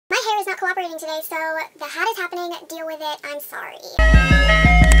cooperating today, so the hat is happening. Deal with it. I'm sorry.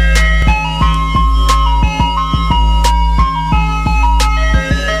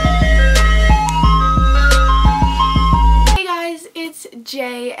 It's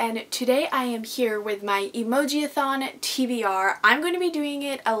Jay, and today I am here with my Emoji-A-Thon TBR. I'm going to be doing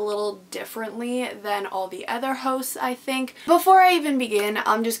it a little differently than all the other hosts, I think. Before I even begin,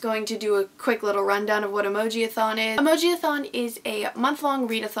 I'm just going to do a quick little rundown of what Emoji-A-Thon is. Emoji-A-Thon is a month-long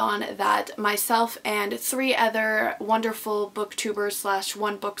readathon that myself and 3 other wonderful booktubers slash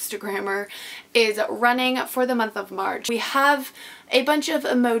one bookstagrammer is running for the month of March. We have a bunch of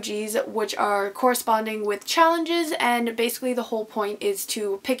emojis which are corresponding with challenges, and basically the whole point is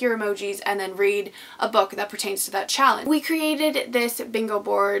to pick your emojis and then read a book that pertains to that challenge. We created this bingo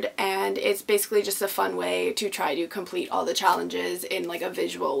board, and it's basically just a fun way to try to complete all the challenges in like a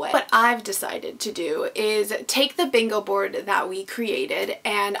visual way. What I've decided to do is take the bingo board that we created,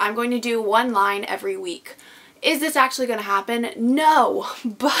 and I'm going to do one line every week. Is this actually going to happen? No,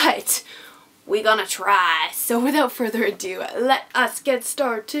 but we're gonna try. So without further ado, let us get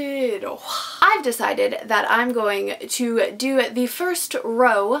started. I've decided that I'm going to do the first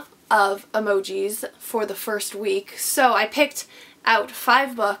row of emojis for the first week. So I picked out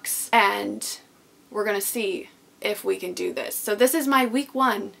 5 books, and we're gonna see if we can do this. So this is my week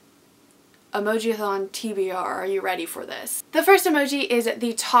 1 Emoji-A-Thon TBR. Are you ready for this? The first emoji is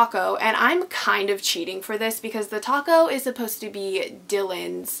the taco, and I'm kind of cheating for this because the taco is supposed to be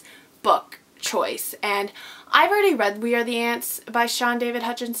Dylan's book choice, and I've already read We Are the Ants by Sean David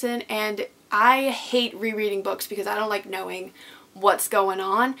Hutchinson, and I hate rereading books because I don't like knowing what's going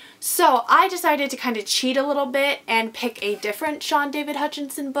on. So I decided to kind of cheat a little bit and pick a different Sean David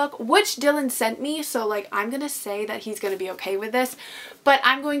Hutchinson book, which Dylan sent me, so like I'm gonna say that he's gonna be okay with this, but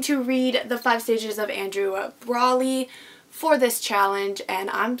I'm going to read The 5 Stages of Andrew Brawley for this challenge, and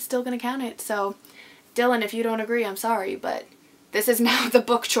I'm still gonna count it. So Dylan, if you don't agree, I'm sorry, but this is now the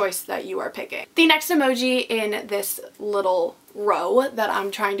book choice that you are picking. The next emoji in this little row that I'm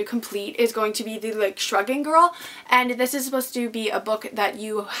trying to complete is going to be the like shrugging girl, and this is supposed to be a book that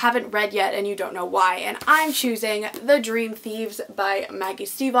you haven't read yet and you don't know why, and I'm choosing The Dream Thieves by Maggie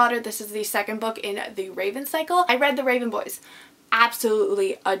Stiefvater. This is the 2nd book in the Raven cycle. I read The Raven Boys.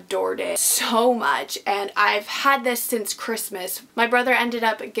 Absolutely adored it so much, and I've had this since Christmas. My brother ended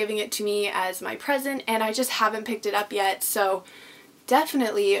up giving it to me as my present, and I just haven't picked it up yet, so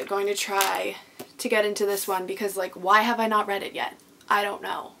definitely going to try to get into this one because like why have I not read it yet? I don't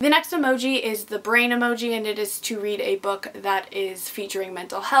know. The next emoji is the brain emoji, and it is to read a book that is featuring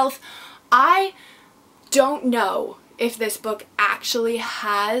mental health. I don't know if this book actually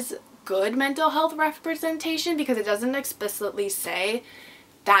has good mental health representation because it doesn't explicitly say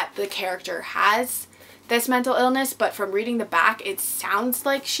that the character has this mental illness, but from reading the back it sounds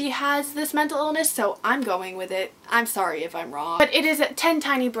like she has this mental illness, so I'm going with it. I'm sorry if I'm wrong. But it is 10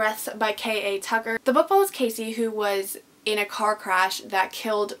 Tiny Breaths by K.A. Tucker. The book follows Casey, who was in a car crash that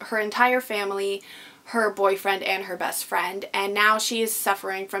killed her entire family, her boyfriend, and her best friend, and now she is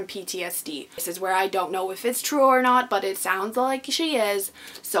suffering from PTSD. This is where I don't know if it's true or not, but it sounds like she is,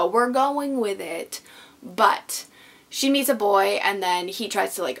 so we're going with it. But she meets a boy, and then he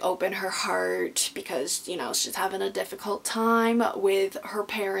tries to like open her heart because, you know, she's having a difficult time with her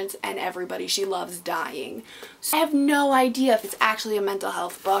parents and everybody she loves dying. So I have no idea if it's actually a mental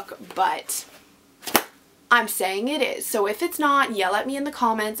health book, but I'm saying it is. So if it's not, yell at me in the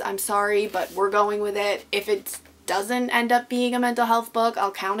comments. I'm sorry, but we're going with it. If it doesn't end up being a mental health book,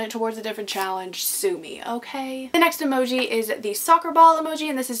 I'll count it towards a different challenge. Sue me, okay? The next emoji is the soccer ball emoji,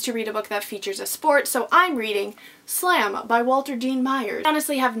 and this is to read a book that features a sport. So I'm reading Slam by Walter Dean Myers. I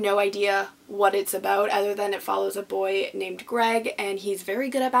honestly have no idea what it's about other than it follows a boy named Greg, and he's very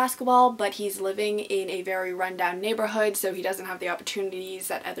good at basketball, but he's living in a very rundown neighborhood, so he doesn't have the opportunities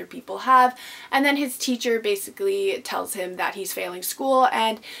that other people have. And then his teacher basically tells him that he's failing school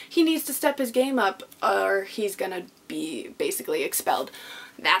and he needs to step his game up or he's gonna be basically expelled.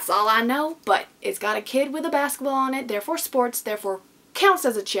 That's all I know, but it's got a kid with a basketball on it, therefore sports, therefore counts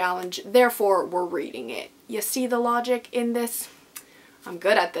as a challenge, therefore we're reading it. You see the logic in this? I'm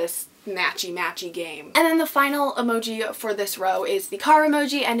good at this matchy game. And then the final emoji for this row is the car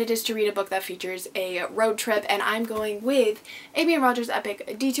emoji, and it is to read a book that features a road trip, and I'm going with Amy and Roger's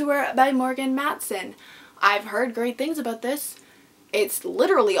Epic Detour by Morgan Matson. I've heard great things about this. It's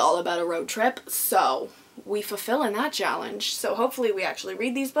literally all about a road trip, so we fulfill in that challenge. So hopefully we actually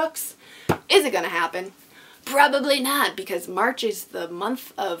read these books. Is it gonna happen? Probably not, because March is the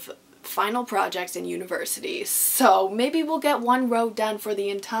month of final projects in university, so maybe we'll get one row done for the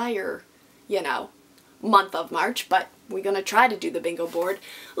entire, you know, month of March, but we're gonna try to do the bingo board.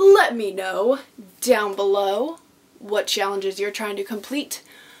 Let me know down below what challenges you're trying to complete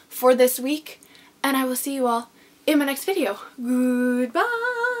for this week, and I will see you all in my next video. Goodbye!